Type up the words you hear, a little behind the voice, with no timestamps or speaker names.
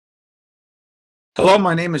Hello,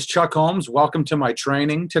 my name is Chuck Holmes. Welcome to my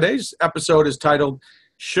training. Today's episode is titled,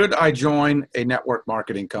 Should I Join a Network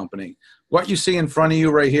Marketing Company? What you see in front of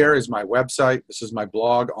you right here is my website. This is my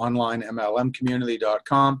blog,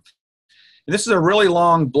 onlinemlmcommunity.com. And this is a really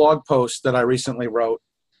long blog post that I recently wrote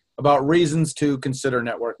about reasons to consider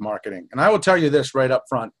network marketing. And I will tell you this right up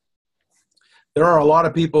front. There are a lot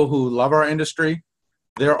of people who love our industry.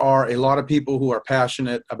 There are a lot of people who are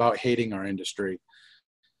passionate about hating our industry.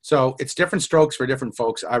 So it's different strokes for different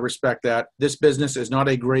folks. I respect that. This business is not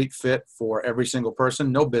a great fit for every single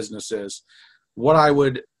person. No business is. What I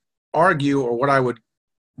would argue, or what I would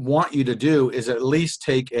want you to do, is at least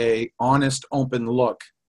take a honest, open look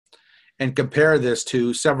and compare this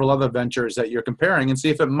to several other ventures that you're comparing and see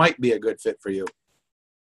if it might be a good fit for you.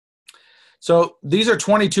 So these are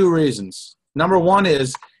 22 reasons. Number one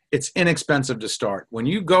is it's inexpensive to start. When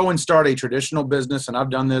you go and start a traditional business, and I've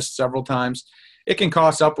done this several times, it can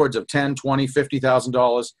cost upwards of $10,000, $20,000,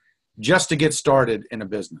 $50,000 just to get started in a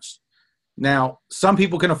business. Now, some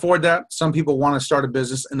people can afford that. Some people want to start a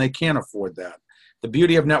business and they can't afford that. The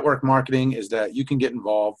beauty of network marketing is that you can get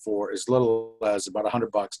involved for as little as about $100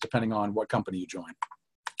 depending on what company you join.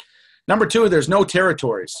 Number two, there's no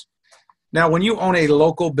territories. Now, when you own a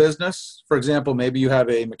local business, for example, maybe you have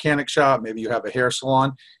a mechanic shop, maybe you have a hair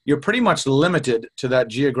salon, you're pretty much limited to that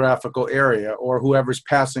geographical area or whoever's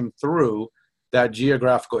passing through that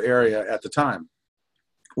geographical area at the time.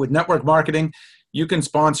 With network marketing, you can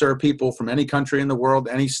sponsor people from any country in the world,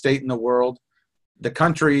 any state in the world. The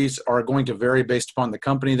countries are going to vary based upon the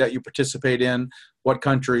company that you participate in, what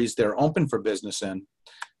countries they're open for business in,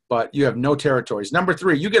 but you have no territories. Number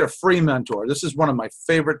three, you get a free mentor. This is one of my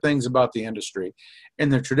favorite things about the industry. In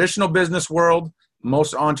the traditional business world,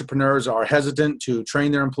 most entrepreneurs are hesitant to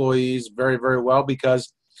train their employees very, very well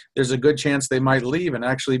because there's a good chance they might leave and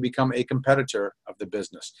actually become a competitor of the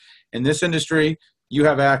business. In this industry, you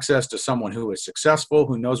have access to someone who is successful,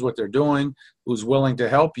 who knows what they're doing, who's willing to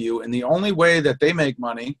help you. And the only way that they make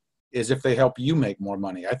money is if they help you make more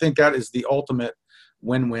money. I think that is the ultimate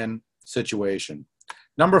win-win situation.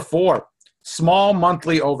 Number four, small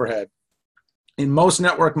monthly overhead. In most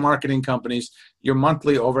network marketing companies, your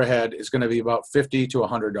monthly overhead is going to be about $50 to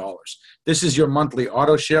 $100. This is your monthly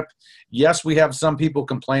auto ship. Yes, we have some people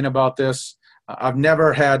complain about this. I've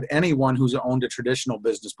never had anyone who's owned a traditional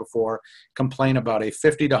business before complain about a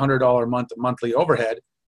 $50 to $100 monthly overhead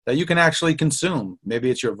that you can actually consume. Maybe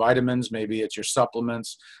it's your vitamins, maybe it's your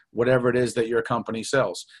supplements, whatever it is that your company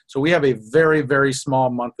sells. So we have a very, very small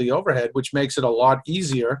monthly overhead, which makes it a lot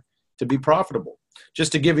easier to be profitable.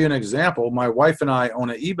 Just to give you an example, my wife and I own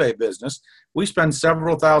an eBay business. We spend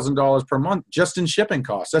several $1,000s per month just in shipping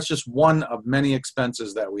costs. That's just one of many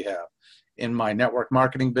expenses that we have. In my network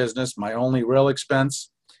marketing business, my only real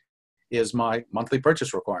expense is my monthly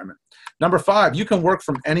purchase requirement. Number five, you can work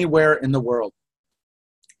from anywhere in the world.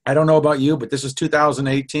 I don't know about you, but this is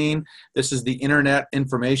 2018. This is the internet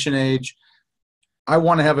information age. I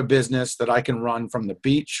want to have a business that I can run from the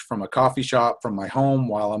beach, from a coffee shop, from my home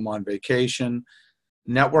while I'm on vacation.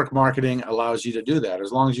 Network marketing allows you to do that.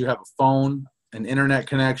 As long as you have a phone, an internet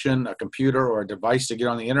connection, a computer, or a device to get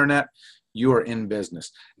on the internet, you are in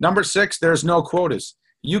business. Number six, there's no quotas.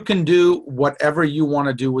 You can do whatever you want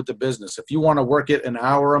to do with the business. If you want to work it an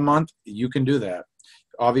hour a month, you can do that.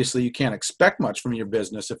 Obviously, you can't expect much from your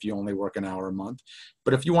business if you only work an hour a month.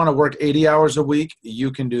 But if you want to work 80 hours a week,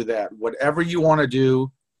 you can do that. Whatever you want to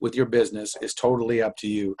do with your business is totally up to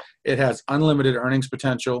you. It has unlimited earnings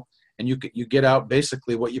potential, and you get out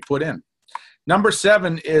basically what you put in. Number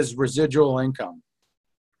seven is residual income.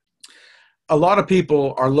 A lot of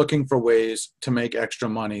people are looking for ways to make extra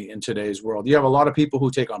money in today's world. You have a lot of people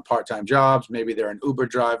who take on part-time jobs. Maybe they're an Uber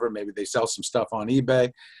driver. Maybe they sell some stuff on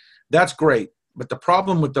eBay. That's great. But the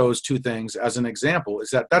problem with those two things, as an example, is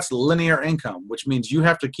that that's linear income, which means you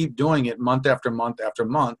have to keep doing it month after month after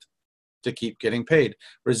month to keep getting paid.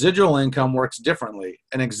 Residual income works differently.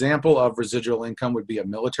 An example of residual income would be a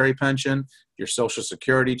military pension, your Social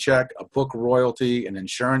Security check, a book royalty, an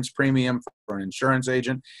insurance premium for an insurance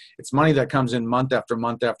agent. It's money that comes in month after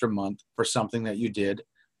month after month for something that you did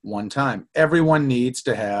one time. Everyone needs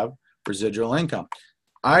to have residual income.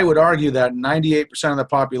 I would argue that 98% of the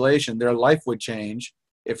population, their life would change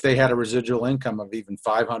if they had a residual income of even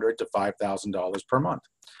 $500 to $5,000 per month.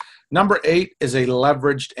 Number eight is a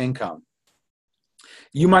leveraged income.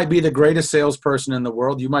 You might be the greatest salesperson in the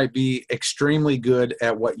world. You might be extremely good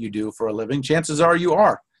at what you do for a living. Chances are you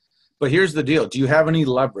are. But here's the deal. Do you have any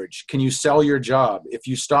leverage? Can you sell your job? If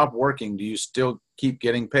you stop working, do you still keep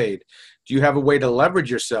getting paid? Do you have a way to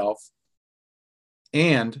leverage yourself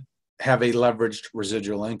and have a leveraged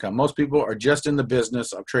residual income. Most people are just in the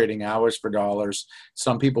business of trading hours for dollars.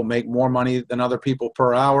 Some people make more money than other people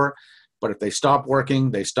per hour, but if they stop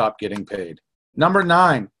working, they stop getting paid. Number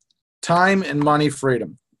 9, time and money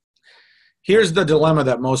freedom. Here's the dilemma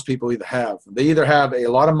that most people either have. They either have a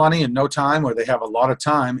lot of money and no time, or they have a lot of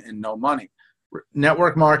time and no money.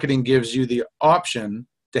 Network marketing gives you the option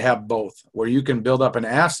to have both, where you can build up an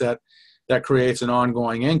asset that creates an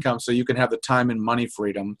ongoing income so you can have the time and money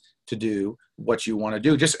freedom to do what you want to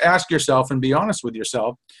do. Just ask yourself and be honest with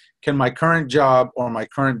yourself, can my current job or my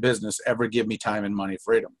current business ever give me time and money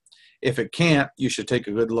freedom? If it can't, you should take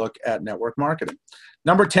a good look at network marketing.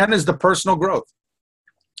 Number 10 is the personal growth.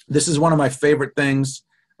 This is one of my favorite things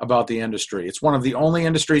about the industry. It's one of the only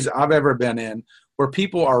industries I've ever been in where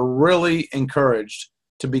people are really encouraged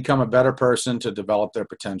to become a better person, to develop their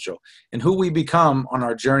potential. And who we become on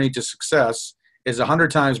our journey to success is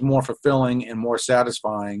 100 times more fulfilling and more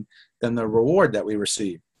satisfying than the reward that we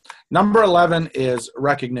receive. Number 11 is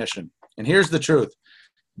recognition. And here's the truth.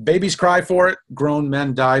 Babies cry for it. Grown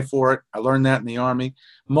men die for it. I learned that in the Army.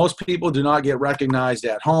 Most people do not get recognized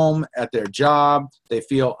at home, at their job. They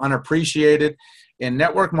feel unappreciated. In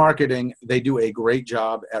network marketing, they do a great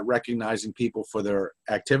job at recognizing people for their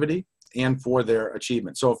activity and for their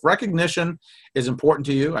achievement. So if recognition is important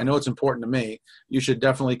to you, I know it's important to me, you should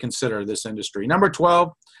definitely consider this industry. Number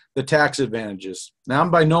 12, the tax advantages. Now,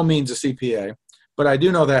 I'm by no means a CPA, but I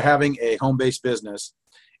do know that having a home-based business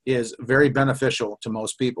is very beneficial to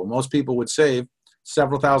most people. Most people would save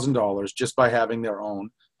several $1,000s just by having their own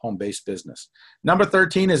home-based business. Number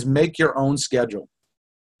 13 is make your own schedule.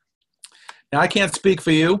 Now, I can't speak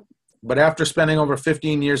for you, but after spending over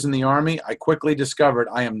 15 years in the Army, I quickly discovered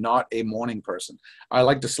I am not a morning person. I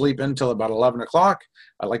like to sleep until about 11 o'clock.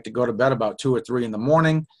 I like to go to bed about 2 or 3 in the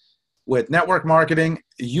morning. With network marketing,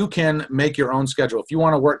 you can make your own schedule. If you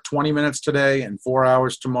want to work 20 minutes today and 4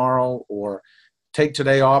 hours tomorrow, or take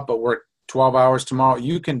today off but work 12 hours tomorrow,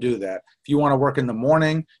 you can do that. If you want to work in the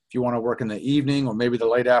morning, if you want to work in the evening or maybe the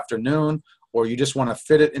late afternoon, or you just want to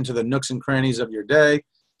fit it into the nooks and crannies of your day,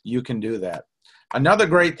 you can do that. Another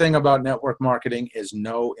great thing about network marketing is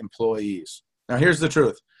no employees. Now, here's the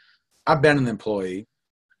truth. I've been an employee.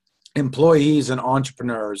 Employees and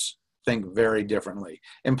entrepreneurs think very differently.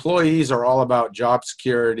 Employees are all about job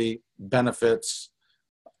security, benefits,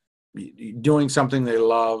 doing something they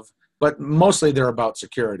love, but mostly they're about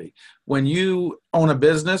security. When you own a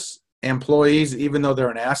business, employees, even though they're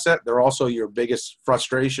an asset, they're also your biggest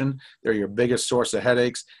frustration. They're your biggest source of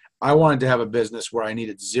headaches. I wanted to have a business where I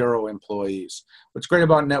needed 0 employees. What's great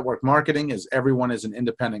about network marketing is everyone is an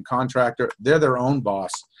independent contractor. They're their own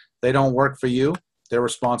boss. They don't work for you. They're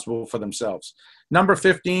responsible for themselves. Number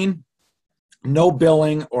 15, no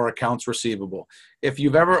billing or accounts receivable. If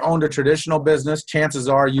you've ever owned a traditional business, chances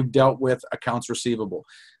are you've dealt with accounts receivable.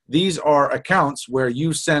 These are accounts where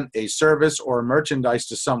you sent a service or merchandise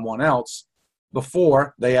to someone else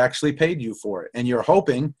before they actually paid you for it. And you're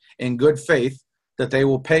hoping in good faith that they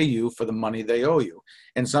will pay you for the money they owe you.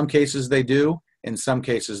 In some cases they do, in some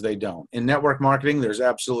cases they don't. In network marketing, there's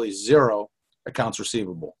absolutely 0 accounts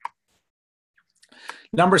receivable.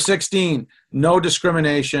 Number 16, no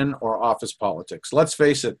discrimination or office politics. Let's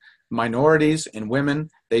face it, minorities and women,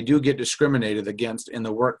 they do get discriminated against in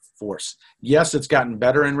the workforce. Yes, it's gotten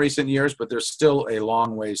better in recent years, but there's still a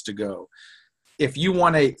long ways to go. If you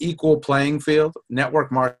want an equal playing field,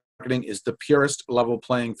 network marketing is the purest level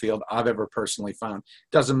playing field I've ever personally found.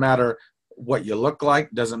 Doesn't matter what you look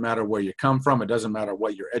like, doesn't matter where you come from, it doesn't matter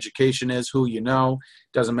what your education is, who you know,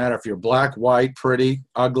 doesn't matter if you're black, white, pretty,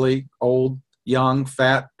 ugly, old, young,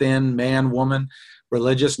 fat, thin, man, woman,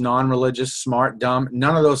 religious, non-religious, smart, dumb.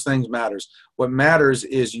 None of those things matters. What matters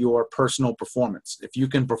is your personal performance. If you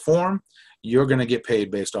can perform, you're going to get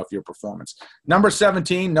paid based off your performance. Number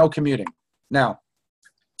 17, no commuting. Now,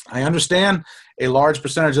 I understand a large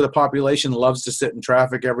percentage of the population loves to sit in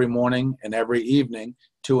traffic every morning and every evening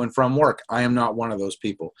to and from work. I am not one of those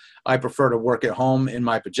people. I prefer to work at home in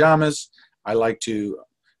my pajamas. I like to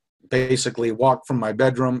basically walk from my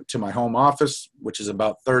bedroom to my home office, which is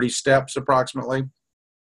about 30 steps approximately.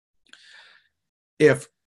 If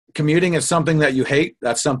commuting is something that you hate,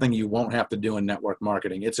 that's something you won't have to do in network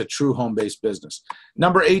marketing. It's a true home-based business.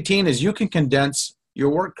 Number 18 is you can condense your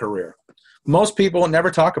work career. Most people never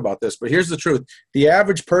talk about this, but here's the truth. The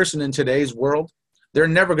average person in today's world, they're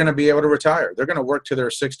never going to be able to retire. They're going to work to their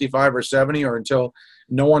 65 or 70 or until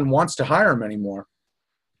no one wants to hire them anymore.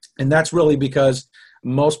 And that's really because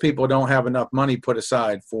most people don't have enough money put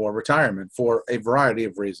aside for retirement for a variety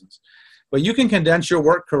of reasons. But you can condense your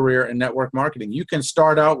work career in network marketing. You can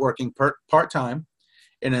start out working part-time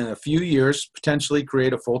and in a few years, potentially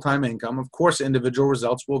create a full-time income. Of course, individual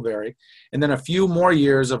results will vary. And then a few more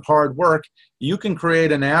years of hard work, you can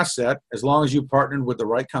create an asset, as long as you partnered with the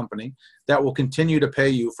right company, that will continue to pay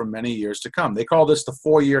you for many years to come. They call this the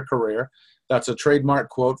 4-year career. That's a trademark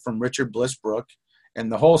quote from Richard Blissbrook.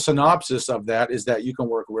 And the whole synopsis of that is that you can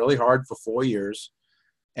work really hard for 4 years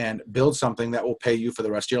and build something that will pay you for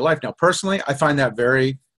the rest of your life. Now, personally, I find that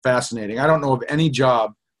very fascinating. I don't know of any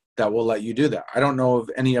job that will let you do that. I don't know of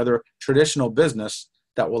any other traditional business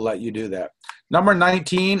that will let you do that. Number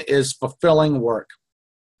 19 is fulfilling work.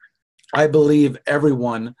 I believe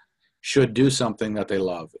everyone should do something that they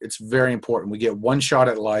love. It's very important. We get one shot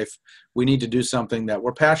at life. We need to do something that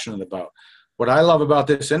we're passionate about. What I love about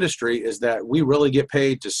this industry is that we really get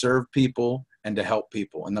paid to serve people and to help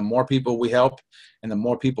people. And the more people we help and the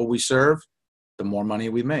more people we serve, the more money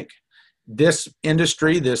we make. This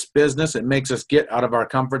industry, this business, it makes us get out of our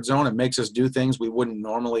comfort zone. It makes us do things we wouldn't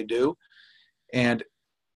normally do. And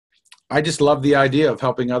I just love the idea of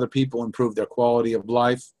helping other people improve their quality of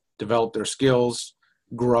life, develop their skills,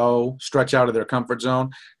 grow, stretch out of their comfort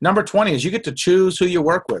zone. Number 20 is you get to choose who you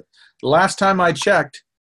work with. The last time I checked,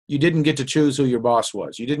 you didn't get to choose who your boss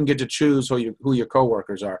was. You didn't get to choose who your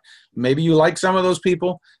coworkers are. Maybe you like some of those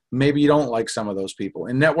people. Maybe you don't like some of those people.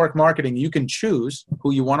 In network marketing, you can choose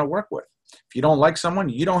who you want to work with. If you don't like someone,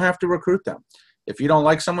 you don't have to recruit them. If you don't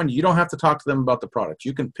like someone, you don't have to talk to them about the product.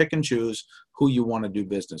 You can pick and choose who you want to do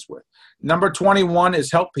business with. Number 21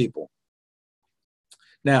 is help people.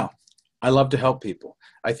 Now, I love to help people.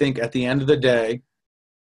 I think at the end of the day,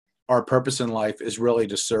 our purpose in life is really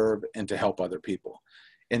to serve and to help other people.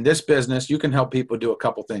 In this business, you can help people do a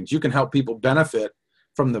couple things. You can help people benefit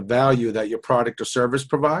from the value that your product or service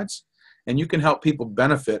provides, and you can help people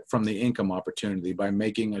benefit from the income opportunity by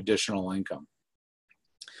making additional income.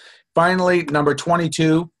 Finally, number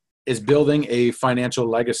 22 is building a financial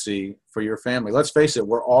legacy for your family. Let's face it,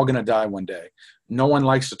 we're all going to die one day. No one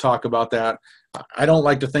likes to talk about that. I don't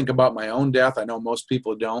like to think about my own death. I know most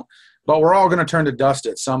people don't, but we're all going to turn to dust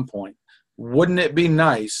at some point. Wouldn't it be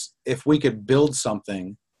nice if we could build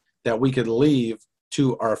something that we could leave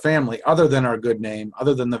to our family other than our good name,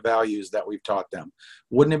 other than the values that we've taught them?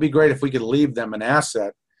 Wouldn't it be great if we could leave them an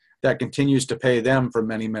asset that continues to pay them for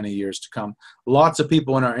many, many years to come? Lots of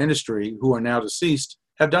people in our industry who are now deceased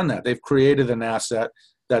have done that. They've created an asset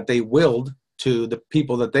that they willed to the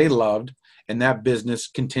people that they loved, and that business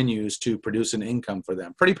continues to produce an income for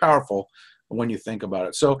them. Pretty powerful when you think about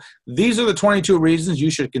it. So these are the 22 reasons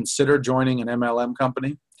you should consider joining an MLM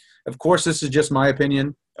company. Of course, this is just my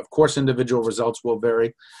opinion. Of course, individual results will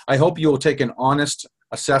vary. I hope you will take an honest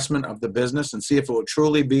assessment of the business and see if it will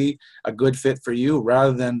truly be a good fit for you,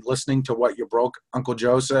 rather than listening to what your broke Uncle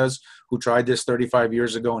Joe says, who tried this 35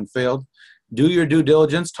 years ago and failed. Do your due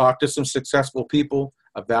diligence, talk to some successful people,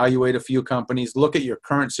 evaluate a few companies, look at your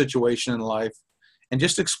current situation in life, and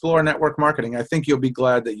just explore network marketing. I think you'll be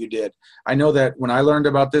glad that you did. I know that when I learned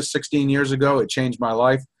about this 16 years ago, it changed my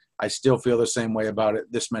life. I still feel the same way about it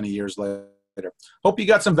this many years later. Hope you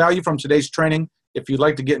got some value from today's training. If you'd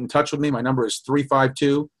like to get in touch with me, my number is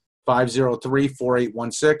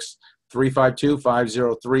 352-503-4816,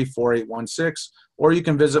 352-503-4816, or you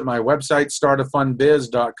can visit my website,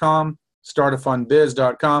 startafundbiz.com,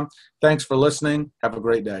 startafundbiz.com. Thanks for listening. Have a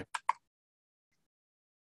great day.